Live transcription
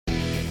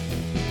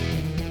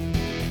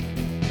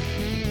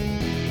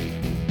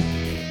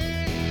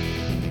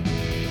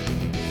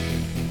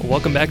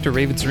Welcome back to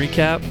Ravens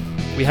Recap.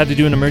 We had to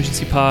do an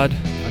emergency pod.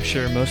 I'm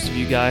sure most of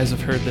you guys have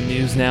heard the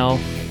news now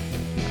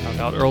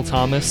about Earl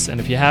Thomas, and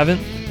if you haven't,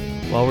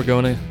 well, we're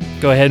going to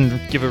go ahead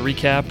and give a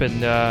recap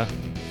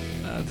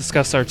and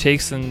discuss our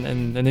takes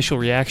and initial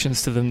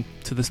reactions to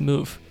this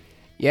move.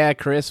 Yeah,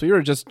 Chris, we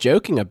were just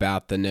joking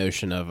about the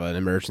notion of an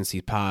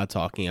emergency pod,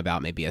 talking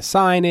about maybe a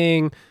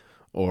signing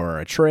or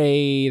a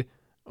trade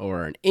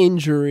or an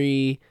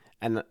injury,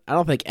 and I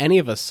don't think any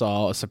of us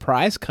saw a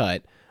surprise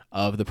cut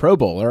of the Pro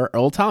Bowler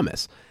Earl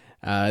Thomas.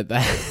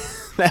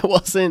 That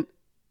wasn't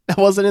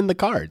in the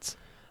cards.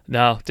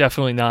 No,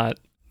 definitely not.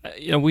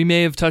 We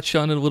may have touched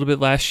on it a little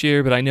bit last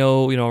year, but I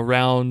know,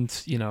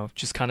 around,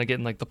 just kind of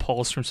getting like the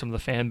pulse from some of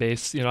the fan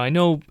base. I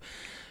know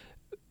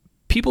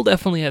people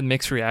definitely had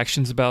mixed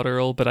reactions about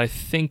Earl, but I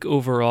think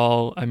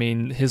overall,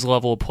 his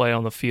level of play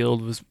on the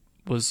field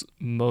was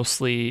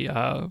mostly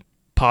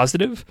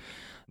positive.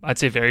 I'd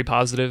say very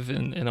positive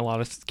in a lot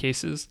of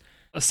cases.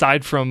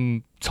 Aside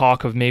from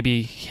talk of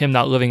maybe him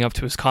not living up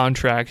to his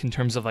contract in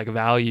terms of like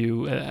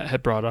value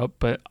had brought up,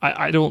 but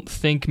I don't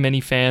think many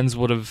fans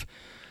would have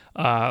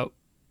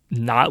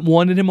not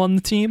wanted him on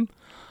the team.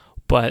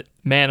 But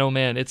man, oh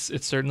man, it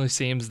certainly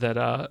seems that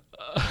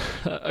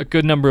a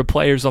good number of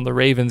players on the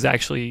Ravens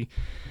actually,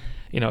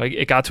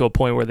 it got to a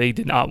point where they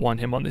did not want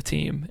him on the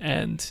team,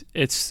 and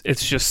it's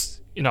just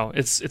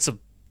it's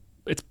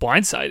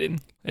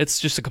blindsiding.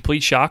 It's just a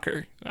complete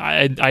shocker.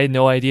 I had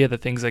no idea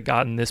that things had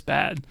gotten this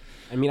bad.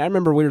 I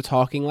remember we were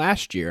talking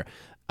last year.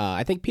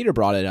 I think Peter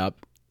brought it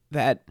up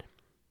that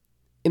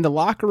in the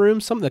locker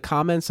room, some of the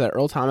comments that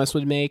Earl Thomas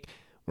would make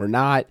were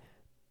not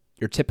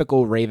your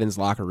typical Ravens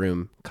locker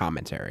room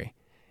commentary.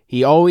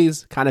 He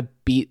always kind of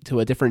beat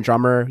to a different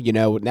drummer.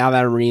 Now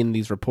that I'm reading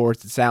these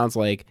reports, it sounds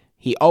like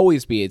he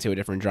always beat it to a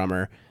different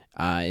drummer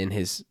in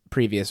his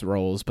previous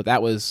roles, but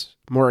that was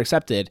more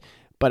accepted.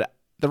 But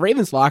the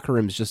Ravens locker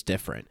room is just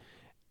different.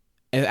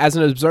 As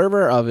an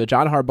observer of the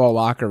John Harbaugh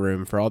locker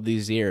room for all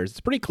these years, it's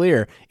pretty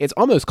clear it's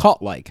almost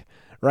cult-like,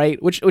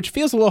 right? Which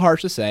feels a little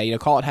harsh to say.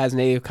 Cult has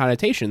negative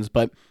connotations,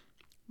 but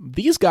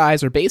these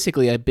guys are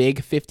basically a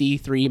big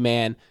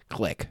 53-man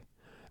clique.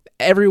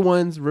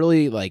 Everyone's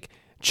really like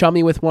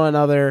chummy with one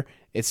another.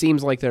 It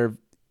seems like they're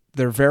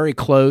very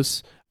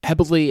close,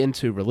 heavily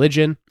into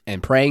religion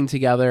and praying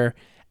together.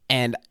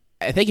 And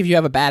I think if you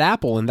have a bad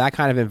apple in that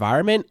kind of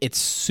environment, it's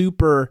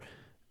super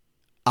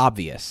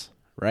obvious,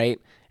 right?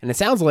 And it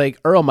sounds like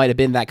Earl might have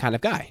been that kind of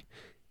guy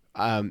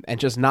and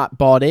just not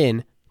bought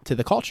in to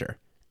the culture.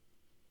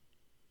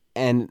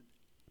 And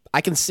I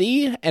can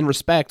see and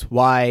respect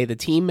why the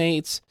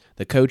teammates,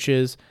 the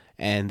coaches,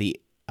 and the,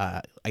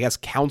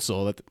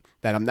 council that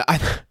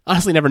I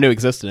honestly never knew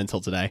existed until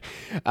today,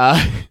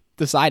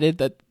 decided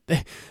that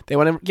they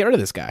want to get rid of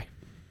this guy.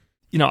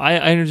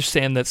 I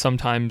understand that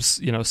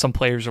sometimes, some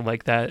players are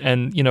like that.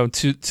 And,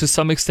 to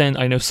some extent,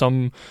 I know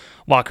some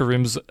locker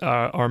rooms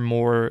are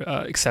more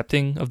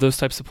accepting of those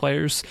types of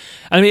players.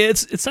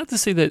 It's not to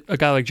say that a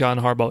guy like John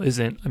Harbaugh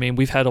isn't.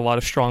 We've had a lot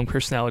of strong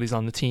personalities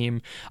on the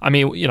team.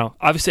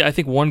 Obviously, I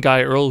think one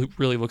guy Earl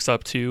really looks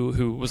up to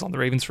who was on the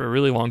Ravens for a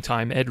really long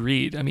time, Ed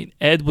Reed.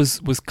 Ed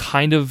was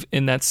kind of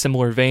in that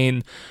similar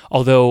vein,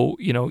 although,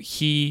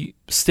 he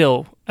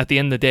still, at the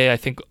end of the day, I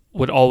think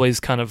would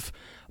always kind of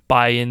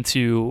buy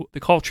into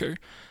the culture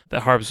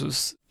that Harbs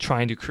was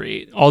trying to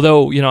create.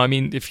 Although,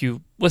 if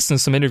you listen to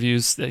some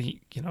interviews that he,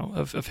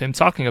 of him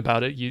talking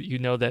about it, you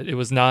know that it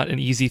was not an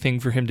easy thing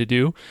for him to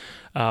do.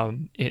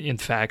 In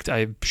fact,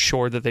 I'm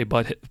sure that they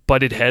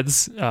butted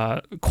heads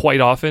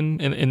quite often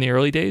in the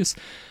early days.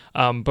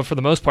 But for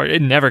the most part,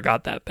 it never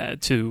got that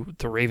bad to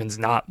the Ravens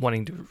not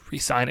wanting to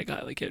re-sign a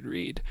guy like Ed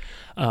Reed.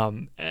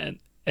 And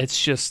it's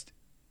just,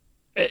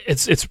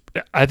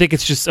 I think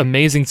it's just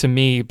amazing to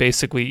me,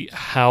 basically,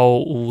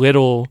 how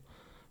little,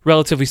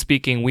 relatively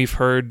speaking, we've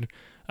heard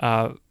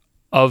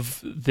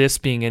of this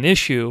being an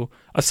issue,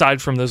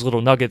 aside from those little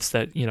nuggets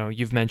that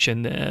you've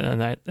mentioned and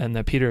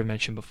that Peter had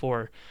mentioned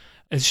before.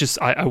 It's just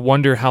I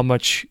wonder how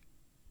much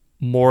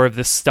more of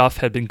this stuff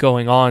had been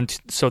going on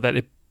so that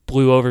it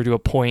blew over to a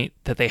point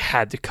that they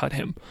had to cut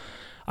him.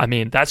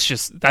 That's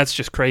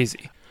just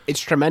crazy.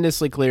 It's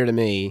tremendously clear to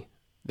me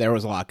there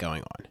was a lot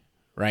going on.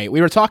 Right,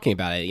 we were talking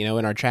about it,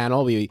 in our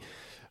channel. We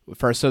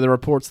first saw the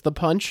reports of the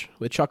punch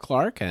with Chuck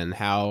Clark and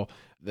how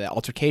the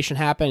altercation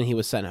happened and he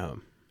was sent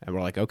home. And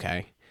we're like,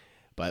 okay.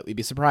 But we'd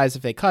be surprised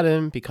if they cut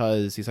him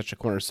because he's such a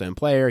cornerstone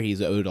player.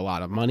 He's owed a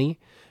lot of money.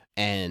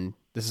 And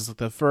this is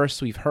the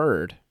first we've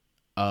heard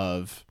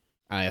of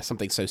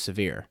something so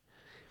severe.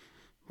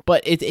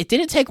 But it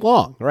didn't take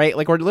long, right?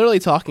 Like, we're literally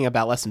talking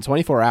about less than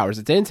 24 hours.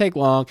 It didn't take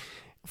long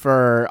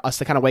for us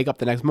to kind of wake up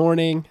the next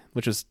morning,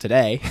 which was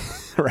today,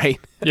 right?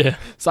 Yeah.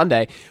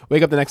 Sunday,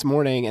 wake up the next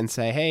morning and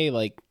say, hey,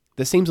 like,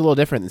 this seems a little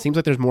different. It seems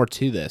like there's more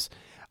to this.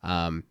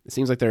 It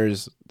seems like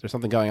there's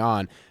something going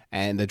on.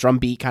 And the drum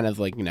beat kind of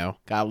like,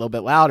 got a little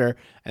bit louder.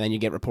 And then you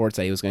get reports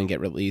that he was going to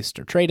get released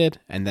or traded.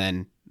 And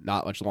then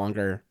not much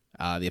longer,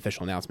 the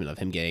official announcement of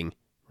him getting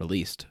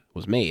released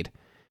was made.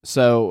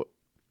 So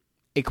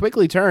it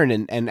quickly turned.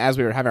 And as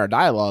we were having our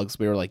dialogues,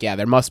 we were like, yeah,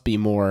 there must be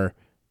more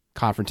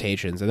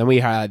confrontations. And then we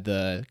had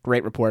the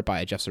great report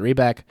by Jeff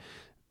Zrebiec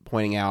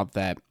pointing out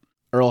that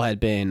Earl had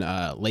been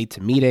late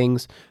to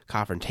meetings,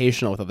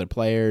 confrontational with other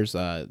players,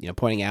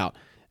 pointing out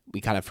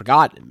we kind of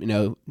forgot,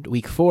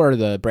 week 4,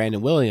 the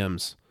Brandon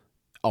Williams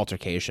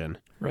altercation.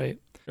 Right.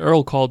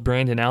 Earl called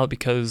Brandon out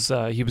because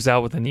he was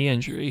out with a knee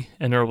injury,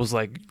 and Earl was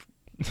like,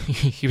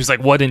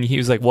 what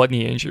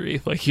knee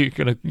injury? Like, you're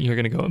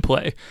gonna go and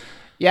play.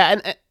 Yeah,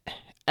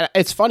 and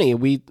it's funny.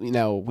 We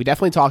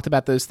definitely talked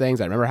about those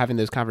things. I remember having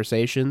those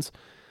conversations,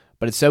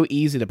 but it's so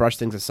easy to brush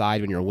things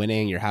aside when you're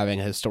winning. You're having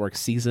a historic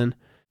season,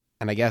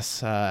 and I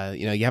guess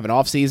you have an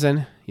off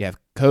season. You have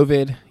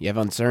COVID. You have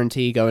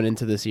uncertainty going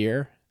into this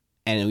year,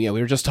 and we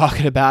were just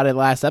talking about it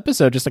last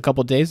episode, just a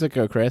couple days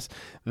ago, Chris,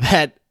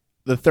 that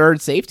the third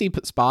safety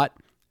spot,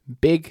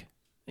 big,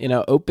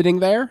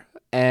 opening there,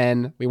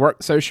 and we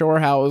weren't so sure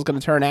how it was going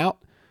to turn out.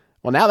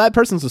 Well, now that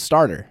person's a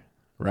starter,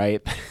 right?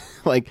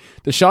 Like,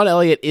 Deshaun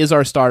Elliott is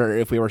our starter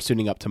if we were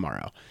suiting up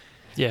tomorrow.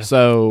 Yeah.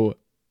 So,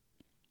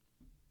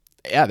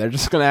 yeah, they're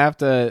just going to have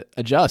to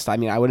adjust. I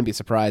mean, I wouldn't be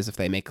surprised if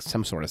they make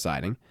some sort of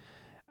signing.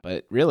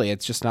 But really,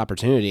 it's just an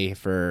opportunity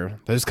for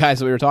those guys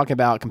that we were talking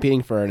about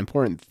competing for an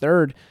important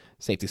third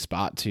safety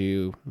spot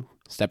to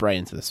step right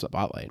into the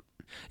spotlight.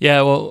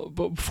 Yeah, well,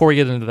 before we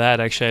get into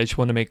that, actually, I just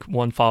want to make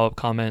one follow-up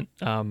comment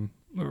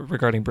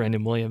regarding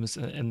Brandon Williams,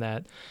 and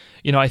that,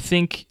 I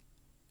think,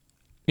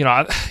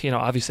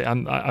 obviously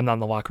I'm not in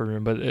the locker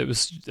room, but it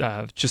was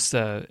just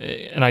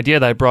an idea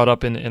that I brought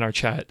up in our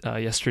chat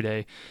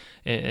yesterday,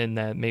 and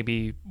that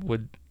maybe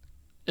would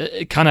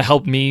it kind of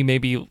help me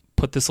maybe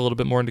put this a little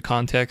bit more into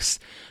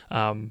context.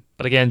 But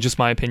again, just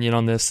my opinion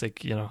on this.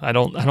 Like, I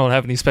don't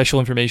have any special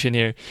information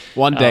here.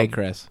 One day,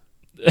 Chris.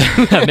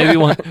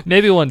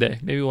 maybe one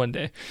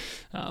day.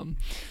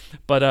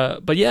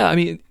 But yeah, I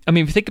mean, if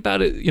you think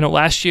about it,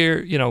 last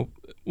year,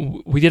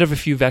 we did have a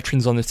few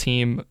veterans on the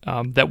team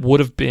that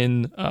would have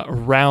been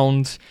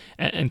around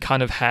and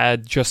kind of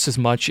had just as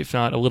much, if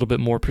not a little bit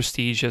more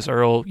prestige as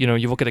Earl.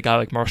 You look at a guy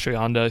like Marshall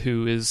Yanda,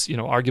 who is,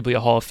 arguably a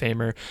Hall of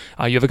Famer.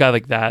 You have a guy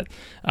like that.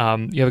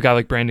 You have a guy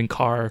like Brandon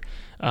Carr,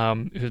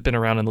 who's been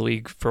around in the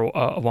league for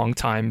a long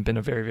time, been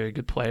a very, very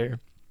good player.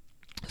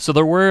 So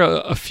there were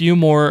a few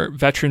more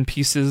veteran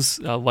pieces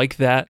like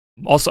that.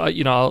 Also,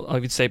 I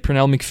would say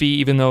Pernell McPhee,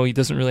 even though he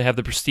doesn't really have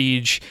the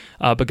prestige,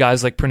 but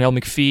guys like Pernell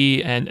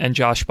McPhee and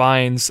Josh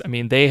Bynes, I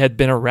mean, they had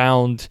been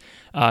around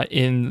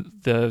in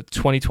the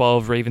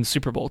 2012 Ravens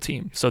Super Bowl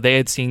team. So they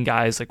had seen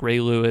guys like Ray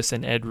Lewis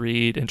and Ed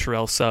Reed and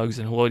Terrell Suggs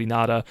and Haloti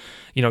Ngata.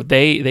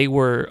 They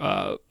were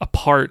a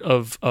part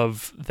of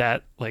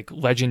that like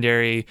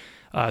legendary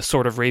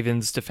sort of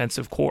Ravens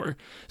defensive core.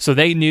 So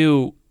they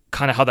knew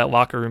kind of how that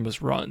locker room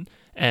was run.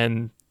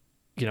 And,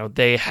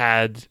 they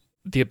had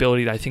the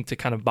ability, I think, to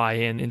kind of buy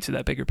into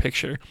that bigger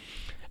picture.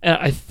 And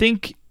I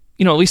think,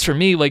 at least for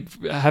me, like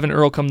having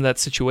Earl come to that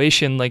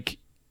situation, like,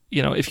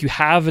 if you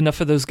have enough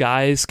of those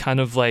guys kind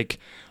of like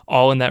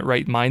all in that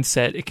right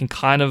mindset, it can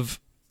kind of,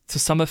 to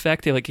some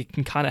effect, it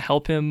can kind of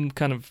help him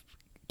kind of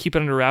keep it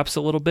under wraps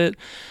a little bit.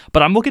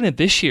 But I'm looking at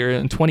this year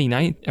in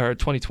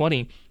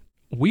 2020,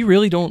 we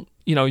really don't,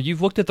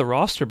 you've looked at the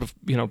roster,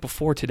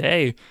 before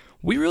today,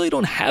 we really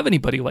don't have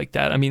anybody like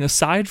that. I mean,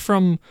 aside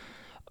from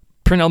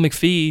Pernell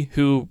McPhee,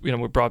 who,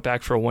 we brought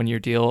back for a 1-year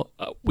deal,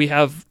 we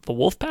have the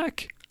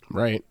Wolfpack.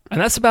 Right. And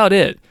that's about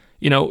it.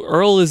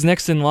 Earl is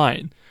next in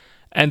line.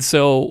 And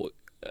so,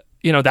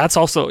 that's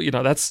also,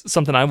 that's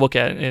something I look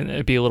at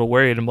and be a little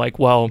worried. I'm like,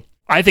 well,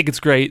 I think it's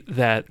great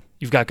that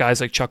you've got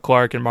guys like Chuck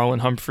Clark and Marlon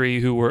Humphrey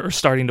who are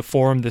starting to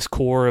form this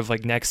core of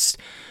like next,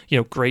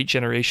 great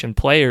generation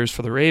players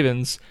for the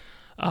Ravens.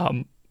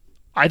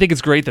 I think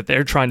it's great that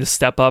they're trying to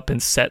step up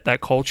and set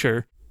that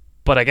culture.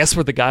 But I guess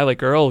with a guy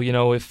like Earl,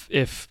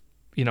 if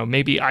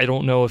maybe I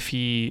don't know if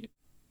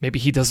maybe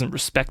he doesn't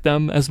respect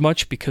them as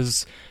much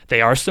because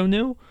they are so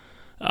new.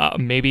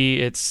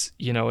 Maybe it's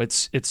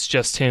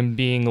just him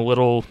being a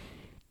little,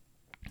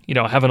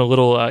 having a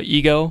little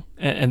ego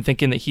and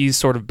thinking that he's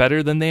sort of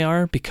better than they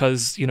are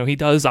because, he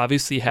does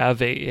obviously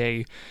have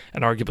an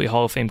arguably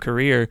Hall of Fame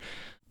career.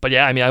 But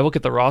yeah, I mean, I look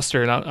at the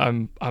roster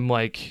and I'm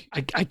like,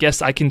 I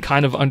guess I can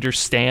kind of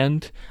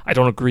understand. I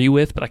don't agree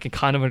with, but I can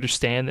kind of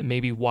understand that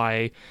maybe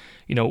why,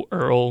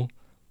 Earl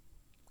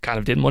kind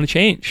of didn't want to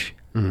change.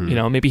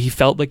 Mm-hmm. Maybe he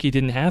felt like he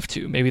didn't have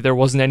to. Maybe there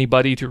wasn't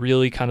anybody to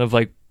really kind of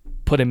like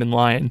put him in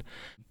line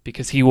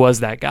because he was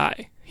that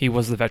guy. He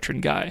was the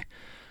veteran guy.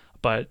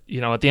 But,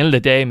 at the end of the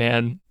day,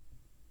 man,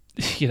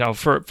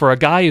 for a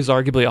guy who's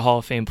arguably a Hall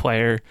of Fame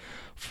player,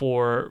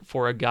 for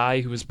a guy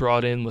who was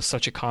brought in with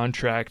such a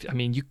contract, I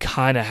mean, you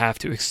kind of have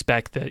to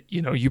expect that,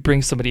 you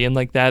bring somebody in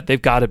like that,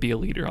 they've got to be a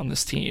leader on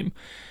this team.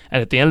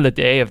 And at the end of the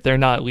day, if they're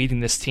not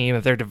leading this team,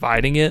 if they're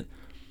dividing it,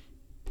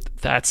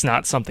 that's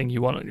not something you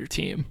want on your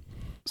team.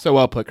 So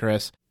well put,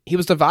 Chris. He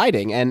was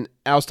dividing, and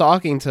I was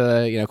talking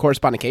to,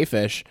 correspondent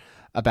K-Fish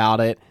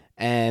about it,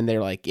 and they're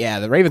like, yeah,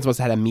 the Ravens must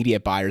have had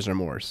immediate buyer's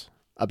remorse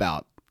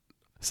about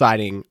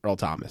signing Earl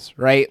Thomas,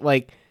 right?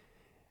 Like,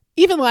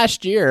 even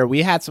last year,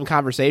 we had some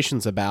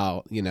conversations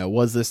about,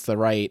 was this the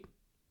right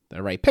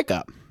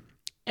pickup?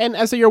 And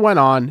as the year went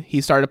on,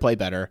 he started to play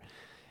better.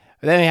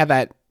 And then they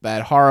had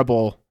that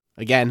horrible,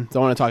 again,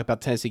 don't want to talk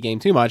about the Tennessee game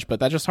too much, but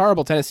that just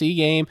horrible Tennessee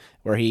game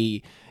where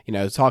he,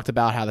 talked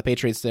about how the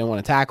Patriots didn't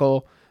want to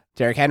tackle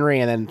Derrick Henry,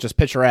 and then just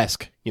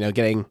picturesque,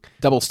 getting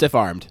double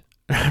stiff-armed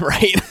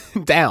right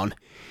down.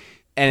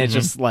 And it's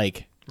just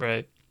like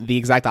right. the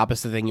exact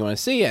opposite thing you want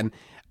to see. And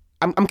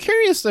I'm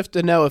curious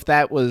to know if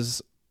that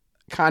was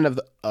kind of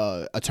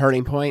a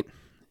turning point,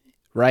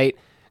 right?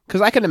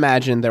 Because I can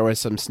imagine there was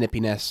some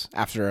snippiness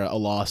after a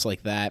loss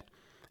like that.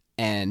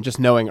 And just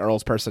knowing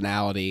Earl's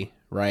personality,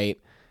 right?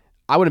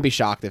 I wouldn't be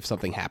shocked if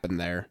something happened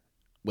there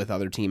with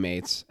other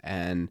teammates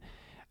and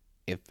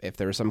if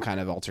there was some kind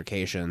of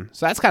altercation.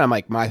 So that's kind of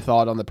like my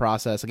thought on the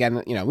process.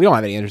 Again, we don't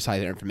have any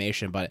insider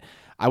information, but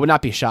I would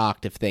not be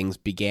shocked if things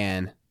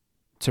began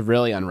to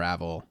really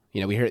unravel.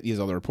 We hear these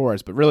other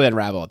reports, but really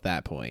unravel at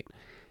that point.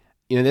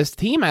 This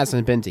team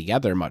hasn't been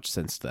together much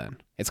since then.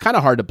 It's kind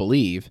of hard to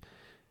believe,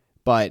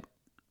 but,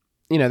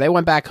 they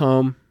went back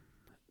home,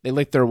 they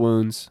licked their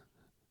wounds,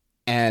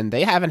 and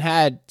they haven't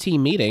had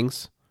team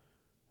meetings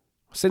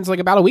since like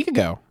about a week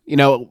ago,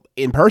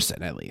 in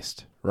person at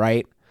least,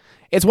 right?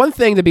 It's one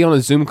thing to be on a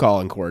Zoom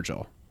call and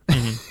cordial,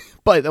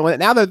 but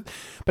now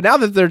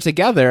that they're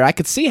together, I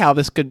could see how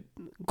this could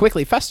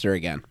quickly fester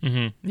again.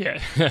 Mm-hmm.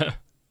 Yeah.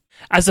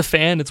 As a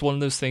fan, it's one of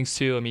those things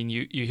too. I mean,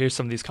 you hear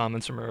some of these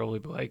comments from early,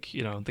 like,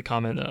 the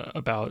comment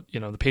about,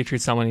 the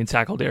Patriots not wanting to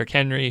tackle Derrick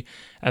Henry,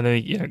 and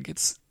then,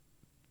 gets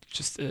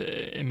just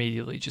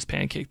immediately just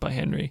pancaked by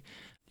Henry.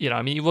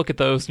 I mean, you look at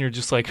those and you're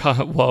just like,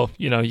 well,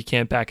 you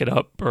can't back it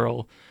up,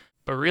 Earl.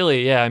 But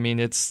really, yeah, I mean,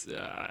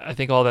 I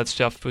think all that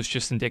stuff was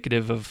just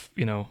indicative of,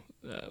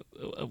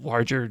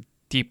 larger,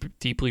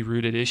 deeply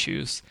rooted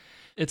issues.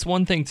 It's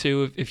one thing,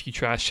 too, if you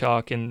trash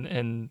talk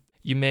and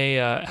you may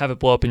have it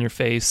blow up in your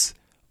face,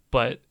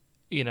 but,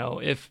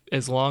 if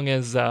as long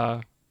as,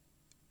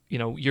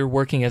 you're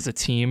working as a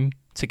team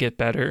to get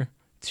better,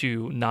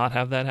 to not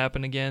have that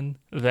happen again,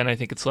 then I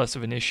think it's less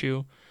of an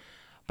issue.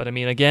 But I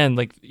mean, again,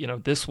 like,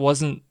 this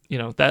wasn't,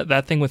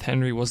 that thing with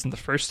Henry wasn't the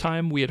first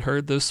time we had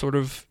heard those sort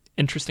of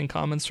interesting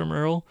comments from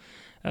Earl.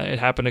 It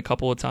happened a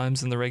couple of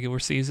times in the regular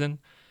season.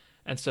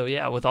 And so,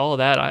 yeah, with all of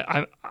that,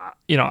 I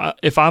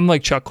if I'm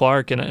like Chuck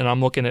Clark and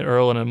I'm looking at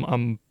Earl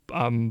and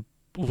I'm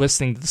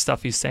listening to the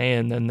stuff he's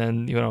saying, and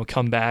then,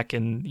 come back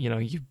and,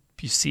 you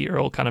see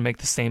Earl kind of make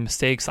the same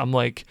mistakes, I'm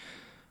like,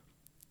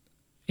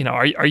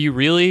 are you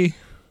really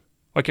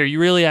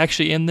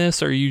actually in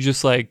this, or are you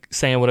just like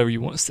saying whatever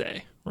you want to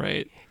say,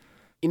 right?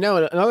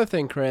 Another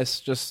thing, Chris,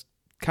 just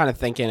kind of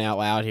thinking out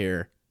loud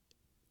here,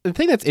 the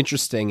thing that's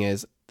interesting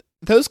is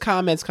those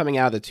comments coming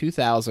out of the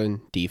 2000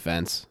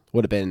 defense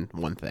would have been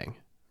one thing,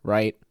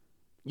 right?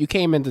 You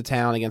came into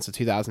town against the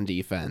 2000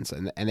 defense,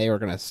 and they were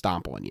going to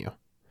stomp on you.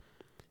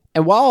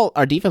 And while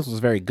our defense was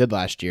very good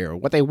last year,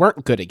 what they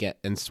weren't good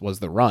against was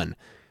the run,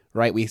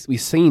 right? We've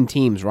seen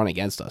teams run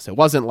against us. It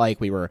wasn't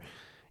like we were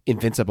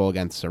invincible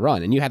against the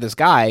run. And you had this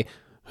guy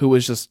who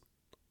was just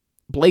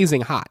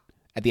blazing hot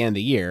at the end of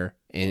the year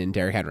in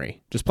Derrick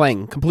Henry, just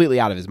playing completely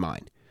out of his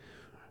mind,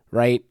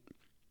 right?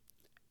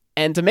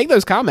 And to make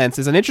those comments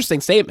is an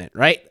interesting statement,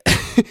 right?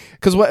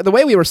 Because the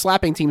way we were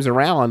slapping teams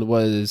around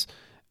was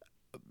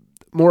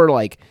more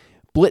like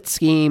blitz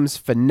schemes,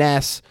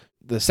 finesse,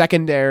 the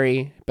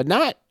secondary, but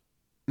not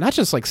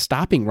just like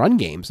stopping run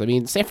games. I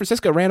mean, San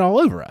Francisco ran all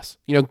over us.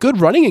 Good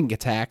running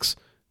attacks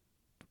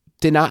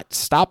did not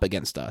stop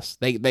against us.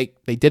 They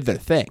did their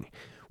thing.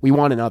 We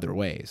won in other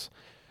ways.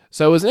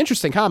 So it was an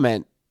interesting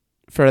comment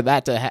for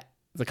that to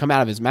come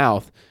out of his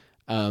mouth,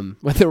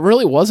 but there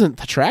really wasn't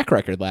the track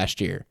record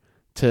last year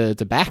to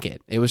back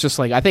it. It was just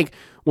like, I think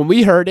when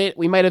we heard it,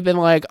 we might have been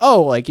like,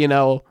 oh, like, we're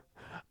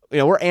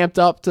amped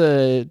up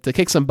to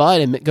kick some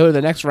butt and go to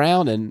the next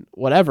round and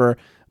whatever.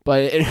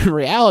 But in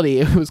reality,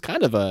 it was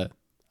kind of a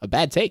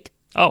bad take.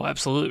 Oh,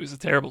 absolutely. It was a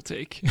terrible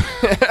take.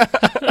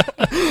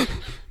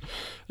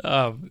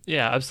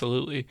 Yeah,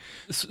 absolutely.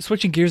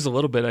 Switching gears a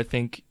little bit, I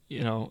think,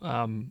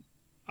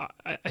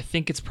 I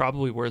think it's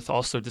probably worth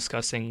also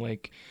discussing,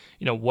 like,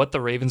 what the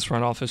Ravens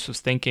front office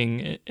was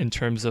thinking in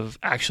terms of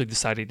actually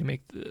deciding to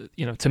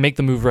make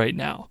the move right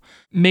now.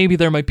 Maybe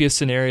there might be a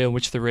scenario in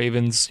which the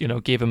Ravens,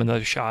 gave him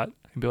another shot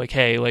and be like,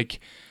 hey, like,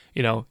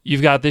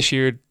 you've got this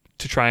year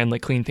to try and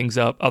like clean things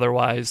up.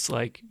 Otherwise,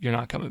 like, you're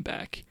not coming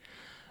back.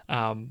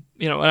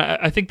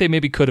 I think they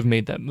maybe could have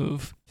made that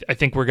move. I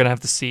think we're going to have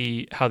to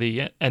see how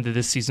the end of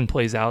this season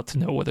plays out to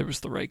know whether it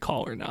was the right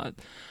call or not.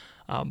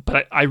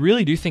 But I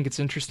really do think it's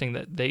interesting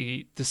that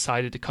they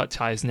decided to cut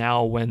ties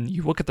now when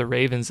you look at the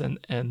Ravens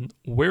and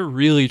we're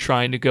really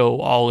trying to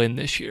go all in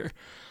this year.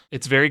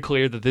 It's very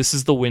clear that this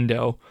is the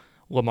window.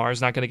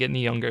 Lamar's not going to get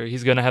any younger.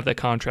 He's going to have that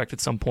contract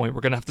at some point. We're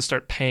going to have to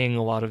start paying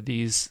a lot of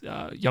these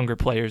younger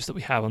players that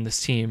we have on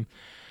this team.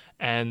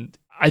 And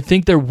I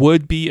think there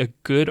would be a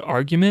good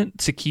argument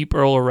to keep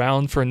Earl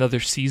around for another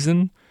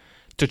season,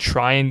 to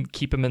try and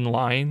keep him in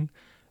line,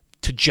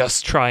 to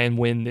just try and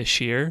win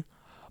this year.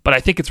 But I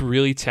think it's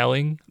really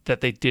telling that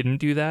they didn't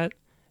do that.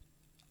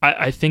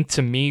 I think,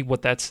 to me,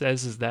 what that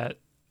says is that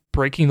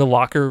breaking the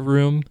locker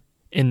room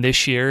in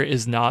this year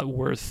is not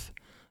worth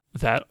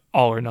that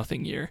all or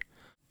nothing year.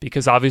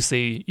 Because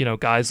obviously,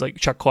 guys like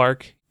Chuck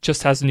Clark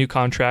just has a new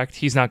contract.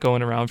 He's not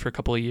going around for a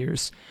couple of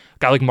years. A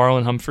guy like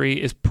Marlon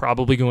Humphrey is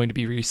probably going to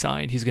be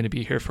re-signed. He's going to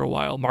be here for a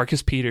while.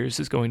 Marcus Peters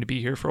is going to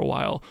be here for a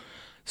while.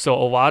 So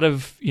a lot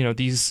of,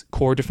 these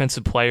core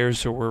defensive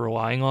players who we're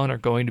relying on are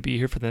going to be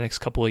here for the next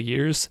couple of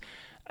years.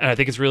 And I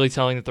think it's really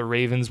telling that the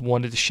Ravens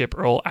wanted to ship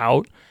Earl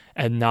out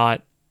and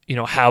not,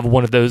 have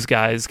one of those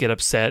guys get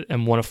upset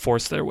and want to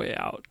force their way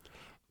out.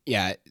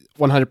 Yeah,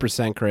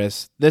 100%,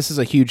 Chris. This is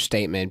a huge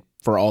statement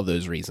for all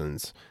those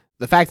reasons.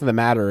 The fact of the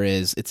matter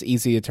is it's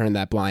easy to turn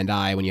that blind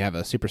eye when you have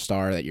a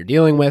superstar that you're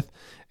dealing with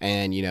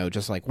and,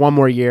 just like one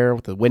more year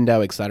with the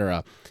window,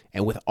 etc.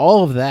 And with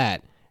all of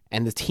that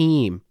and the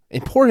team,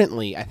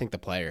 importantly, I think the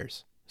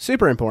players,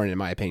 super important in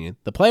my opinion,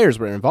 the players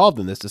were involved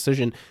in this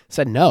decision,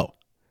 said, no,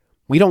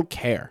 we don't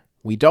care.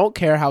 We don't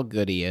care how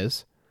good he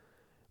is.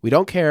 We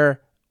don't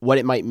care what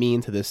it might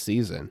mean to this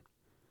season.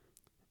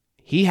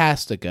 He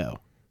has to go.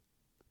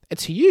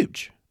 It's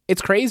huge.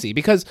 It's crazy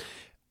because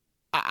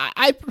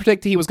I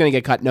predicted he was going to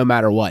get cut no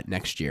matter what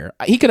next year.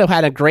 He could have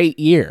had a great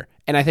year,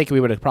 and I think we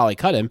would have probably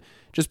cut him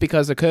just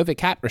because the COVID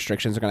cap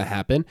restrictions are going to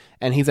happen,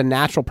 and he's a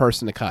natural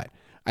person to cut.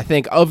 I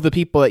think of the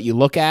people that you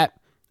look at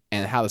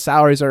and how the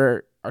salaries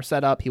are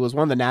set up, he was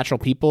one of the natural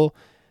people,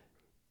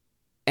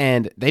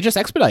 and they just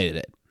expedited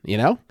it,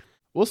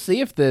 We'll see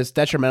if this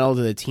detrimental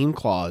to the team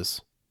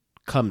clause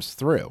comes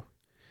through,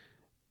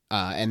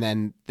 and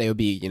then they would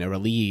be,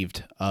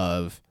 relieved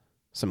of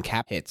some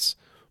cap hits.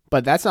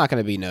 But that's not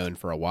going to be known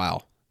for a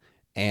while.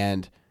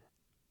 And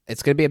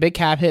it's going to be a big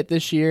cap hit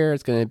this year.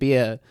 It's going to be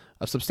a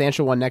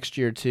substantial one next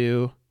year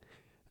too.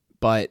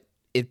 But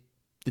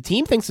the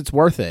team thinks it's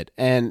worth it.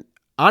 And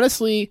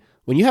honestly,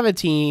 when you have a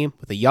team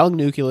with a young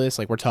nucleus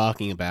like we're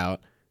talking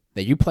about,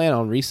 that you plan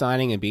on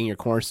re-signing and being your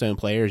cornerstone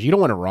players, you don't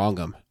want to wrong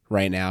them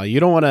right now. You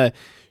don't want to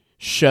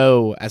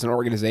show as an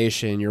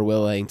organization you're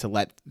willing to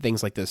let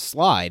things like this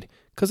slide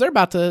because they're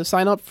about to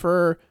sign up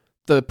for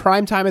the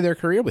prime time of their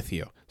career with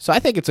you. So I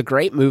think it's a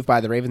great move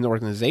by the Ravens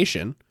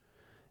organization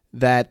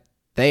that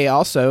they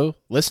also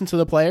listened to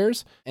the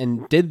players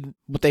and did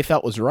what they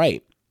felt was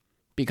right.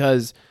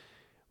 Because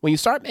when you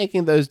start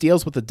making those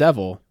deals with the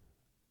devil,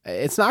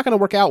 it's not going to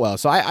work out well.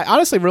 So I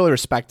honestly really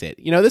respect it.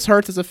 This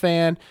hurts as a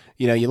fan.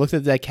 You look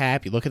at the dead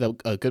cap, you look at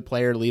a good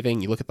player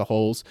leaving, you look at the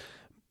holes.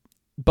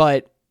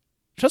 But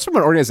just from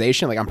an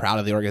organization, I'm proud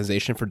of the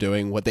organization for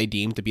doing what they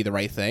deemed to be the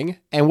right thing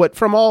and what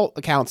from all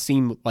accounts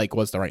seemed like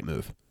was the right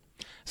move.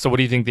 So what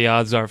do you think the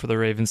odds are for the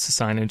Ravens to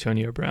sign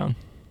Antonio Brown?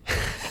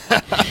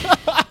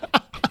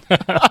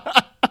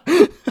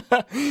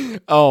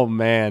 Oh,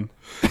 man.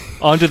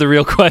 On to the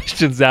real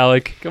questions,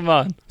 Alec. Come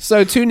on.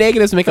 So 2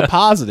 negatives make a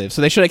positive.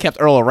 So they should have kept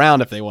Earl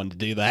around if they wanted to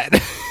do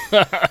that.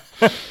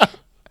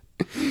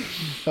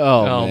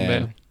 Oh,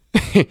 man.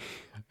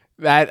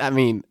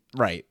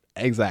 Right.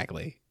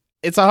 Exactly.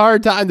 It's a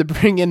hard time to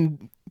bring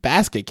in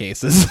basket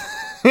cases.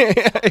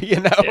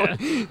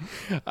 Yeah.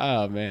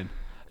 Oh, man.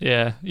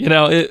 Yeah,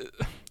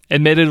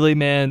 admittedly,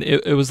 man,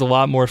 it was a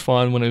lot more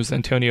fun when it was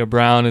Antonio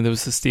Brown and it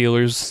was the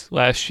Steelers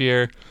last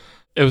year.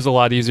 It was a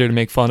lot easier to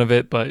make fun of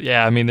it, but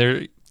yeah, there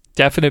are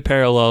definite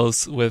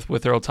parallels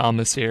with Earl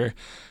Thomas here.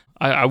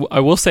 I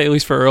will say, at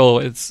least for Earl,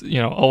 it's,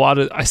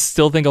 I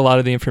still think a lot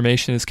of the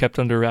information is kept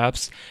under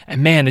wraps.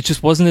 And man, it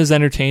just wasn't as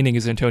entertaining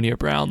as Antonio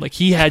Brown.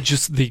 He had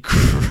just the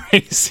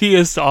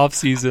craziest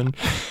offseason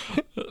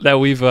that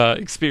we've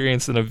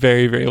experienced in a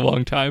very, very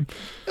long time.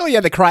 Oh, you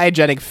had the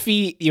cryogenic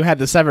feet. You had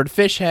the severed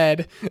fish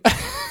head.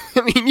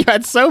 You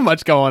had so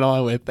much going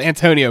on with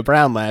Antonio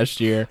Brown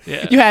last year.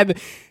 Yeah. You had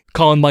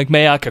calling Mike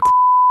Mayock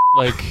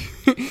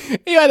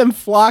you had him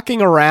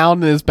flocking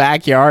around in his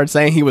backyard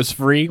saying he was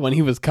free when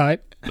he was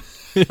cut.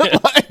 He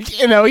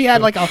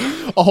had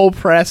a whole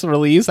press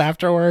release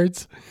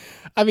afterwards.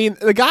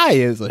 The guy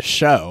is a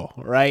show,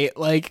 right?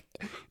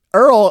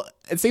 Earl,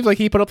 it seems like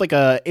he put up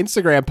a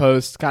Instagram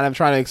post kind of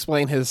trying to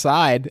explain his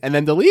side and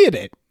then deleted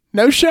it.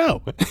 No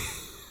show.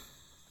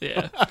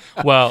 Yeah.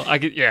 Well, I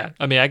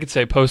could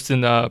say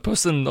posting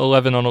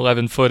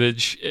 11-on-11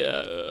 footage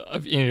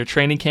in your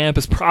training camp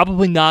is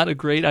probably not a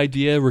great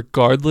idea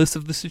regardless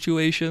of the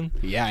situation.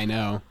 Yeah, I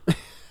know.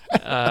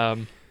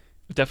 It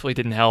definitely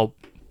didn't help.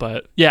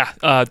 But yeah,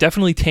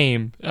 definitely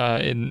tame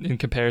in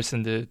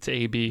comparison to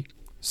AB.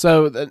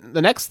 So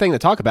the next thing to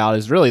talk about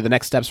is really the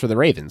next steps for the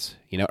Ravens.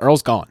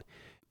 Earl's gone.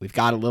 We've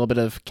got a little bit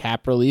of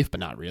cap relief,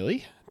 but not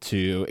really,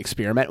 to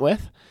experiment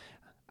with.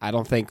 I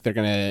don't think they're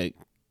going to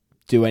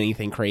do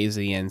anything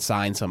crazy and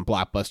sign some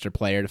blockbuster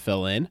player to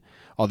fill in.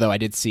 Although I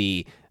did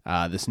see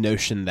this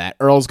notion that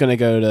Earl's going to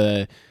go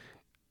to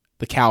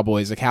the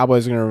Cowboys. The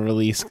Cowboys are going to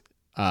release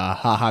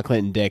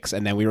Clinton Dix,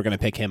 and then we were going to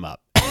pick him up.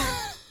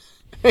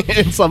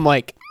 In some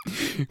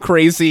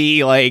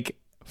crazy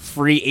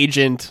free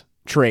agent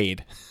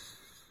trade,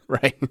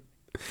 right?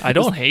 I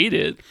don't hate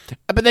it,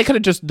 but they could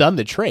have just done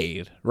the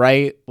trade,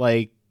 right?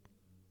 I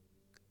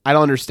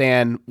don't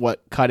understand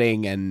what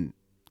cutting and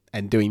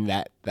doing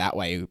that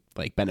way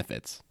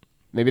benefits.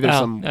 Maybe there's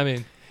some.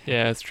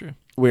 Yeah, that's true.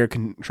 weird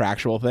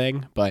contractual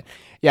thing. But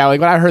yeah, like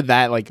when I heard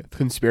that like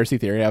conspiracy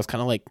theory, I was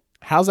kind of like,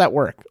 how's that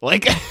work?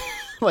 Like,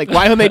 like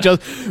why don't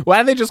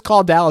they just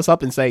call Dallas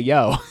up and say,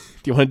 yo,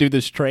 do you want to do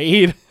this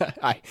trade?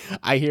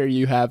 I hear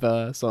you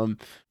have some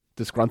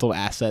disgruntled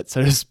assets,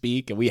 so to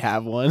speak, and we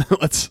have one.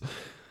 Let's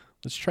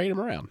trade him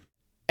around.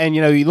 And,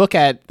 you look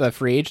at the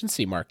free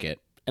agency market,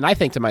 and I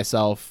think to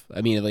myself,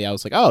 immediately, I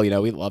was like, oh,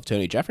 we love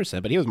Tony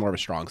Jefferson, but he was more of a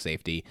strong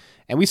safety.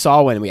 And we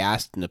saw when we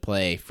asked him to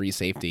play free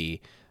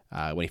safety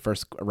when he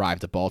first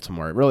arrived at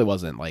Baltimore, it really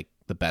wasn't like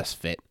the best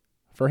fit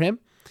for him.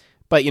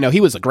 But,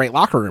 he was a great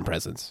locker room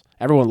presence.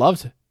 Everyone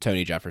loved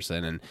Tony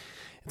Jefferson, and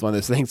it's one of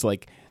those things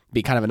like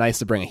be kind of nice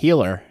to bring a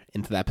healer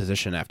into that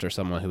position after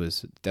someone who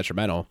was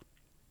detrimental.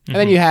 Mm-hmm. And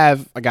then you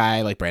have a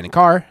guy like Brandon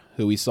Carr,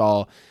 who we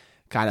saw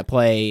kind of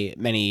play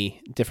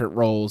many different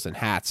roles and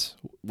hats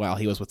while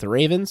he was with the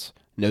Ravens,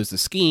 knows the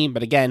scheme,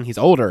 but again, he's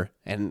older,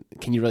 and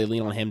can you really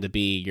lean on him to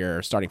be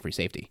your starting free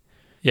safety?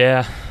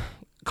 Yeah.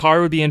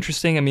 Carr would be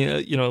interesting. I mean,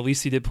 at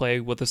least he did play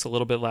with us a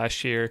little bit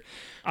last year.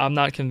 I'm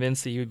not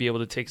convinced that he would be able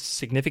to take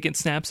significant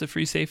snaps at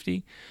free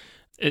safety.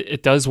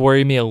 It does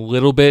worry me a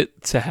little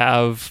bit to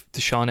have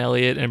Deshaun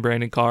Elliott and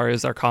Brandon Carr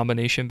as our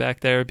combination back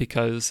there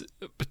because,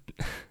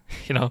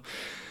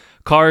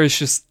 Carr is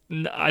just,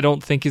 I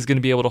don't think he's going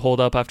to be able to hold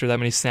up after that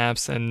many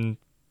snaps, and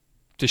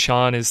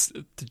Deshaun is,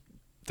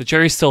 the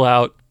jury's still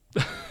out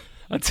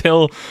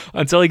until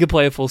he can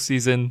play a full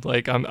season.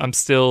 Like, I'm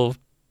still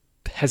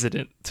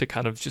hesitant to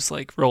kind of just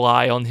like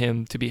rely on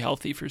him to be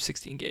healthy for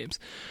 16 games.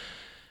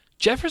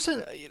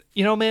 Jefferson,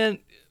 man,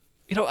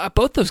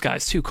 both those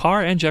guys too,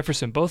 Carr and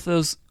Jefferson, both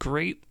those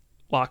great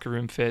locker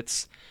room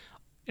fits.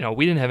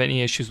 We didn't have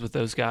any issues with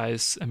those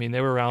guys. I mean, they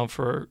were around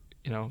for,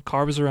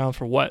 Carr was around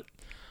for what?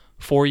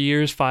 4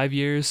 years, 5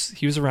 years.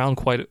 He was around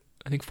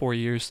 4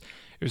 years.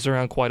 He was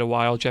around quite a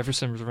while.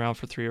 Jefferson was around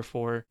for 3 or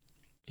 4.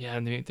 Yeah,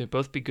 and they'd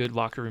both be good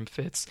locker room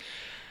fits.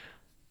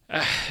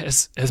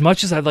 As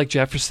much as I'd like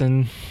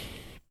Jefferson,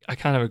 I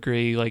kind of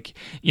agree. Like,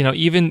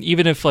 even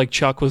if like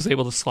Chuck was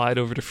able to slide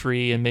over to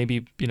free and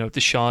maybe,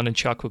 Deshaun and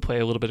Chuck would play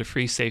a little bit of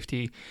free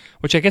safety,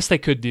 which I guess they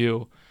could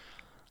do.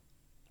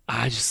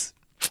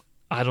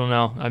 I don't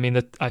know. I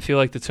mean, I feel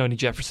like the Tony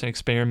Jefferson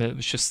experiment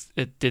was just,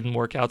 it didn't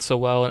work out so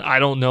well. And I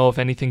don't know if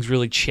anything's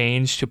really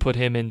changed to put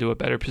him into a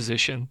better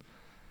position.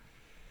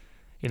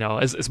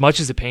 As much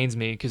as it pains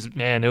me, because,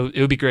 man, it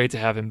would be great to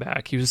have him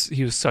back. He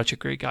was such a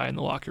great guy in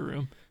the locker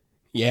room.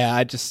 Yeah,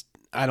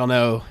 I don't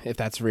know if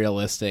that's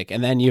realistic.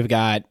 And then you've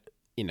got,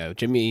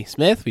 Jimmy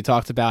Smith. We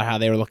talked about how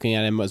they were looking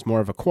at him as more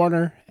of a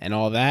corner and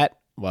all that.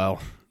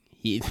 Well,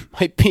 he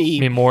might be.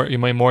 You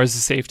mean more as a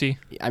safety?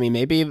 I mean,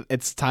 maybe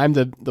it's time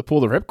to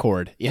pull the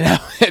ripcord.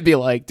 It'd be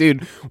like,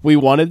 dude, we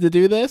wanted to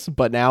do this,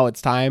 but now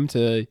it's time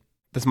to.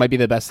 This might be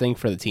the best thing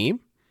for the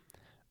team.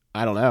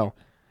 I don't know.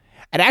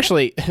 And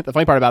actually, the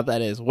funny part about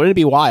that is, wouldn't it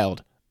be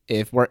wild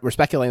if we're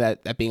speculating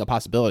that being a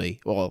possibility?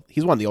 Well,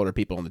 he's one of the older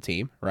people on the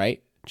team,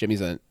 right? Jimmy's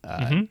in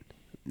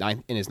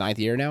his ninth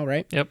year now,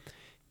 right? Yep.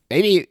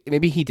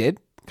 Maybe he did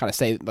kind of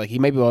say, like, he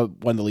may be one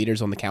of the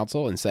leaders on the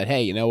council and said,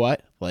 hey, you know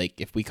what?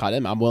 Like, if we cut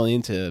him, I'm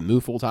willing to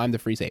move full-time to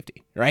free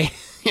safety, right?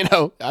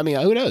 I mean,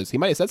 who knows? He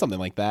might have said something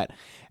like that,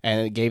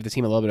 and it gave the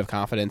team a little bit of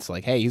confidence,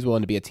 like, hey, he's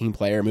willing to be a team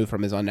player, move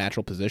from his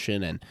unnatural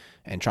position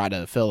and try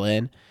to fill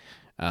in.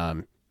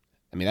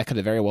 I mean, that could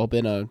have very well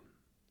been a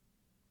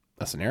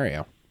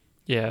scenario.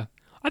 Yeah.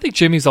 I think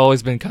Jimmy's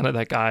always been kind of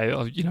that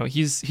guy.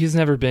 He's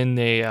never been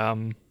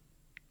a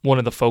one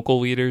of the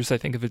focal leaders, I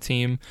think, of the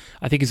team.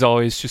 I think he's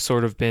always just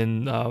sort of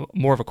been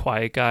more of a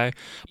quiet guy.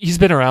 He's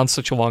been around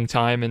such a long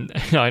time, and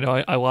I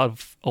know a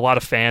lot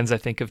of fans, I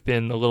think, have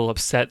been a little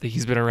upset that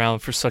he's been around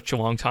for such a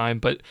long time.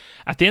 But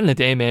at the end of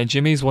the day, man,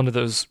 Jimmy's one of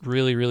those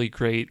really, really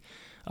great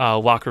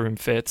locker room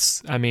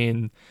fits. I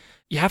mean,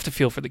 you have to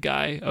feel for the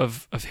guy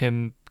of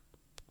him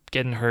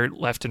getting hurt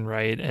left and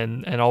right,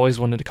 and always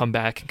wanted to come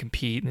back and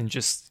compete and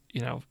just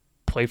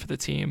play for the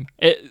team.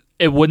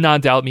 It would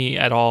not doubt me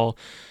at all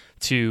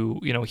to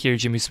hear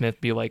Jimmy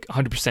Smith be like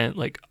 100%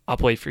 like, I'll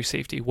play free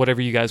safety,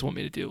 whatever you guys want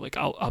me to do, like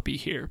I'll be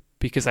here,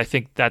 because I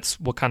think that's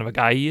what kind of a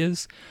guy he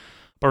is.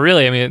 But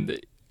really, I mean,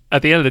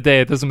 at the end of the day,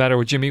 it doesn't matter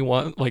what Jimmy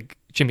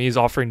is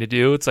offering to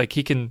do. It's like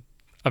he could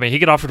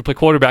offer to play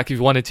quarterback if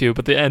he wanted to,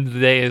 but the end of the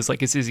day is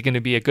like, is he going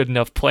to be a good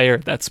enough player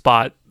at that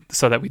spot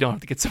so that we don't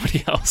have to get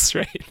somebody else,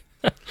 right?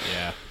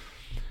 Yeah.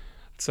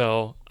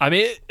 So I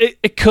mean,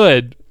 it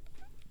could,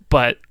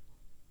 but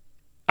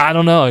I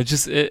don't know.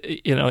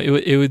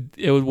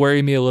 It would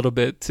worry me a little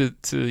bit to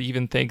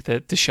even think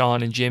that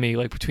Deshaun and Jimmy,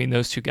 like between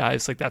those two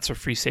guys, like that's a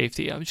free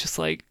safety. I'm just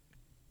like,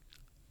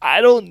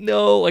 I don't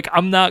know. Like,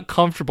 I'm not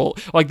comfortable.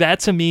 Like, that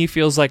to me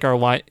feels like our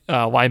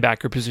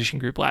linebacker position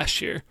group last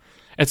year.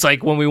 It's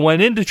like when we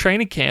went into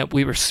training camp,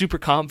 we were super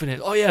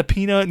confident. Oh yeah,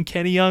 Peanut and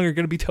Kenny Young are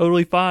going to be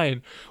totally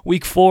fine.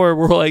 Week 4,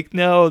 we're like,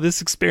 no,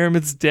 this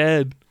experiment's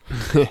dead.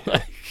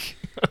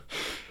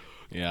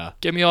 Yeah.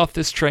 Get me off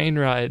this train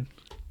ride.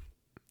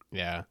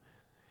 Yeah.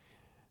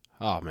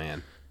 Oh,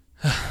 man.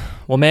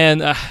 Well,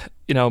 man,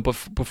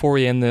 before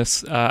we end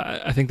this,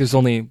 I think there's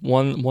only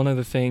one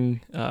other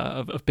thing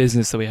of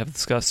business that we have to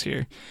discuss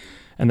here.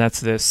 and that's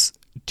this.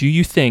 Do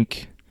you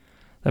think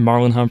that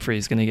Marlon Humphrey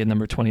is going to get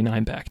number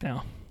 29 back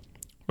now?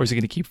 Or is he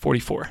going to keep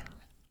 44?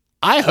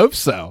 I hope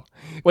so.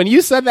 When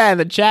you said that in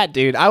the chat,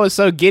 dude, I was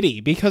so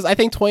giddy because I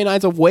think 29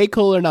 is a way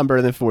cooler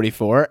number than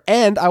 44,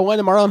 and I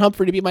wanted Marlon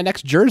Humphrey to be my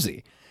next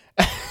jersey.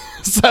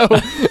 So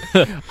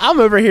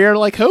I'm over here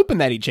like hoping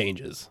that he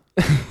changes.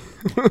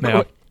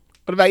 Now,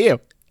 what about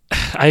you?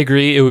 I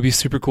agree. It would be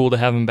super cool to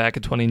have him back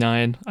at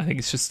 29. I think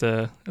it's just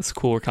it's a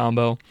cooler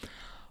combo.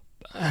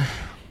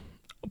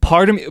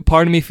 Part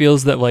of me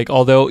feels that, like,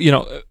 although, you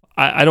know,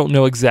 I don't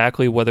know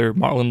exactly whether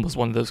Marlon was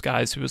one of those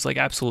guys who was like,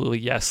 absolutely,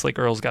 yes, like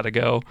Earl's got to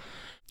go.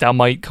 That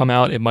might come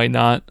out. It might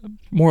not.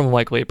 More than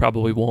likely, it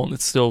probably won't.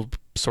 It's still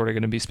sort of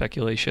going to be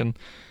speculation.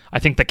 I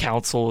think the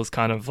council is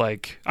kind of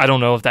like, I don't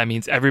know if that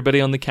means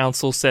everybody on the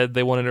council said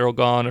they wanted Earl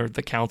gone, or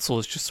the council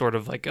is just sort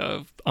of like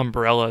a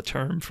umbrella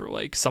term for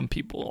like some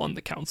people on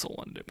the council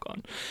wanted him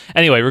gone.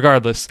 Anyway,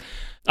 regardless,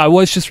 I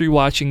was just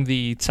rewatching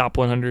the Top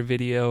 100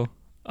 video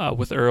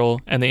with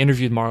Earl, and they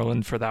interviewed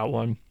Marlon for that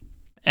one.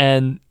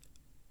 And,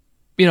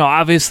 you know,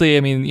 obviously, I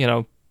mean, you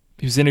know,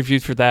 he was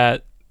interviewed for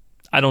that.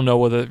 I don't know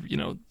whether, you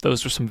know,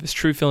 those are some of his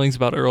true feelings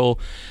about Earl,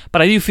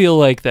 but I do feel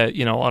like that,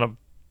 you know, on a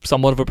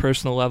somewhat of a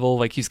personal level,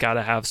 like he's got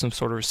to have some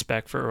sort of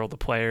respect for Earl the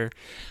player.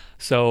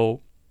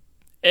 So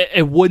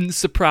it wouldn't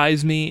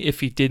surprise me if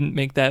he didn't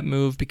make that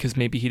move, because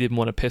maybe he didn't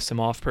want to piss him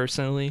off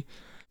personally.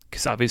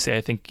 Because obviously, I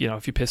think, you know,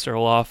 if you piss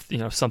Earl off, you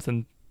know,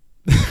 something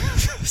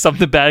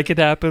bad could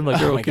happen. Like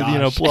Earl could, you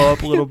know, blow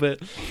up a little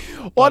bit.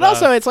 Well, but, and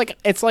also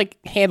it's like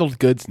handled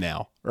goods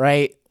now,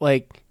 right?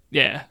 Like,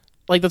 yeah.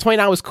 Like the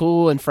 29 was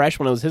cool and fresh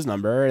when it was his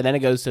number, and then it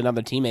goes to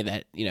another teammate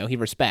that, you know, he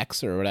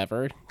respects or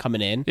whatever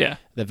coming in,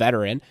 the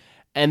veteran,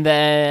 and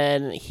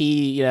then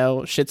he, you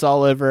know, shits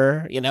all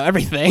over, you know,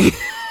 everything,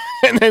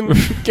 and then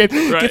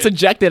gets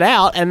ejected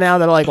out, and now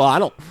they're like,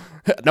 well,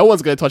 no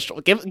one's gonna touch.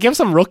 Give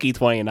some rookie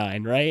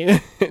 29,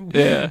 right?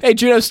 Yeah. Hey,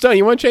 Juno Stone,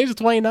 you want to change to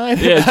 29?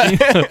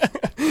 Yeah.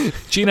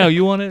 Gino,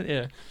 you want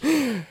it?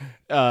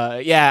 Yeah.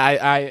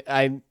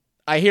 Yeah.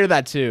 I hear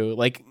that too.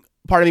 Like,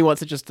 part of me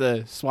wants it just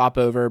to swap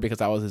over because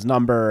that was his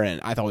number, and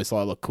I always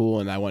thought it looked cool,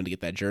 and I wanted to get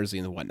that jersey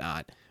and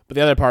whatnot. But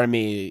the other part of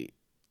me,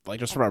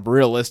 like, just from a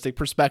realistic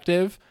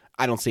perspective,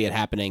 I don't see it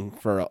happening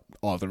for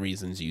all the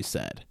reasons you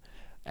said.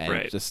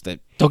 And just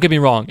that. Don't get me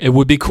wrong, it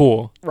would be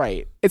cool.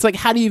 Right. It's like,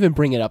 how do you even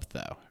bring it up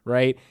though?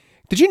 Right.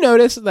 Did you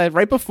notice that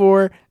right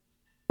before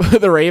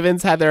the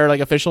Ravens had their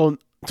like official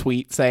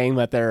tweet saying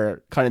that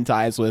they're cutting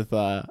ties with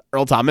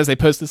Earl Thomas, they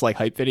post this like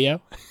hype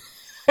video?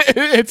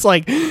 It's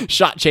like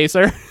shot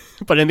chaser,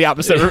 but in the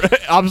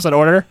opposite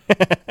order.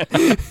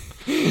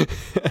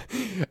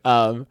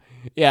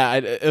 Yeah,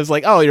 it was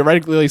like, oh, your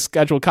regularly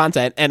scheduled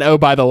content, and oh,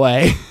 by the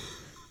way.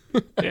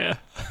 Yeah.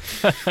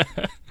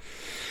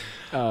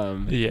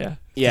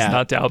 Yeah. Does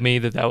not doubt me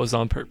that was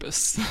on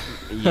purpose.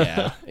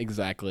 Yeah,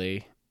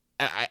 exactly.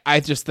 I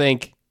just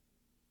think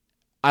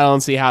I don't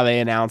see how they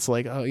announce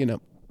like, oh, you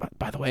know,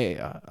 by the way,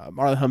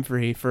 Marlon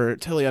Humphrey, for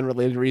totally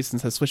unrelated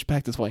reasons, has switched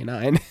back to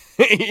 29.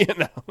 You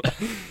know.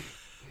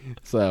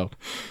 So.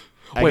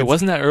 Wait,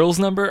 wasn't that Earl's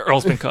number?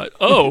 Earl's been cut.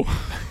 Oh,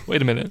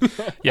 wait a minute.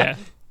 Yeah.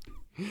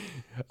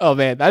 Oh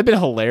man, that'd been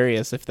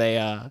hilarious if they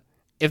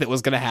if it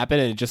was gonna happen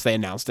and they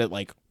announced it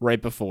like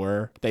right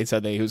before they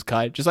said he was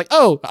cut. Just like,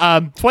 oh,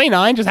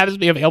 29 just happens to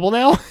be available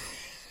now.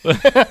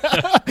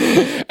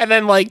 And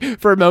then like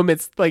for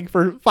moments, like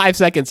for 5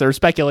 seconds, there's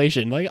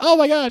speculation, like, oh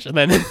my gosh, and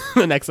then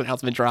the next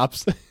announcement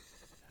drops.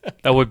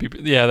 That would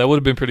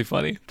have been pretty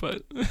funny,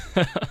 but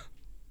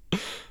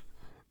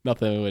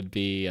nothing would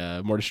be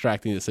more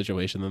distracting to the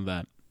situation than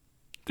that.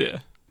 Yeah.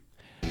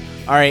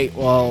 All right.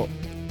 Well,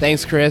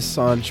 thanks, Chris,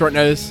 on short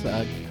notice,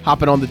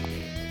 hopping on the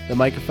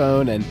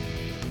microphone and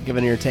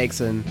giving your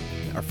takes and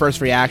our first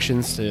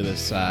reactions to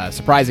this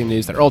surprising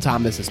news that Earl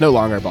Thomas is no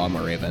longer a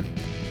Baltimore Raven.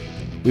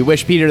 We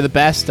wish Peter the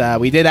best.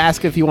 We did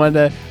ask if he wanted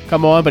to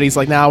come on, but he's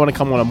like, I want to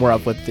come on a more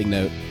uplifting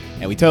note.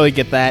 And we totally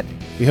get that.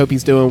 We hope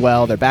he's doing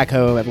well. They're back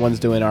home. Everyone's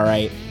doing all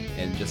right.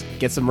 And just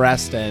get some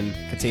rest and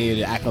continue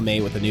to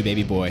acclimate with the new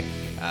baby boy.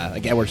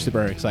 Again, we're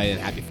super excited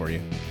and happy for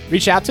you.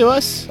 Reach out to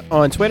us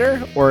on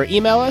Twitter or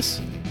email us.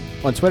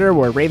 On Twitter,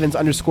 we're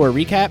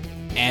Ravens_recap.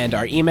 And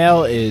our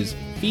email is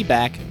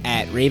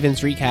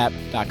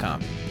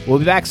feedback@ravensrecap.com. We'll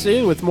be back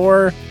soon with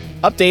more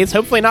updates.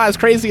 Hopefully not as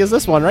crazy as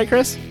this one, right,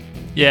 Chris?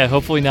 Yeah,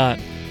 hopefully not.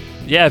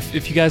 Yeah,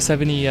 if you guys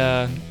have any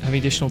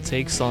additional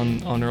takes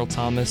on Earl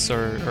Thomas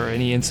or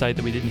any insight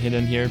that we didn't hit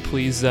on here,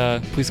 please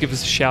give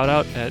us a shout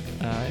out at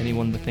any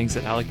one of the things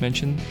that Alec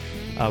mentioned.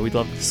 We'd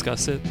love to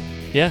discuss it.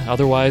 Yeah,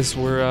 otherwise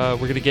we're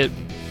gonna get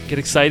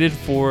excited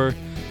for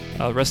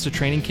rest of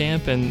training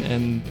camp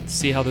and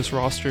see how this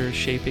roster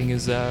shaping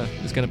is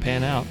gonna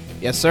pan out.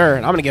 Yes, sir.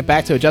 And I'm gonna get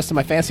back to adjusting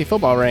my fantasy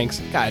football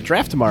ranks. Got a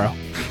draft tomorrow.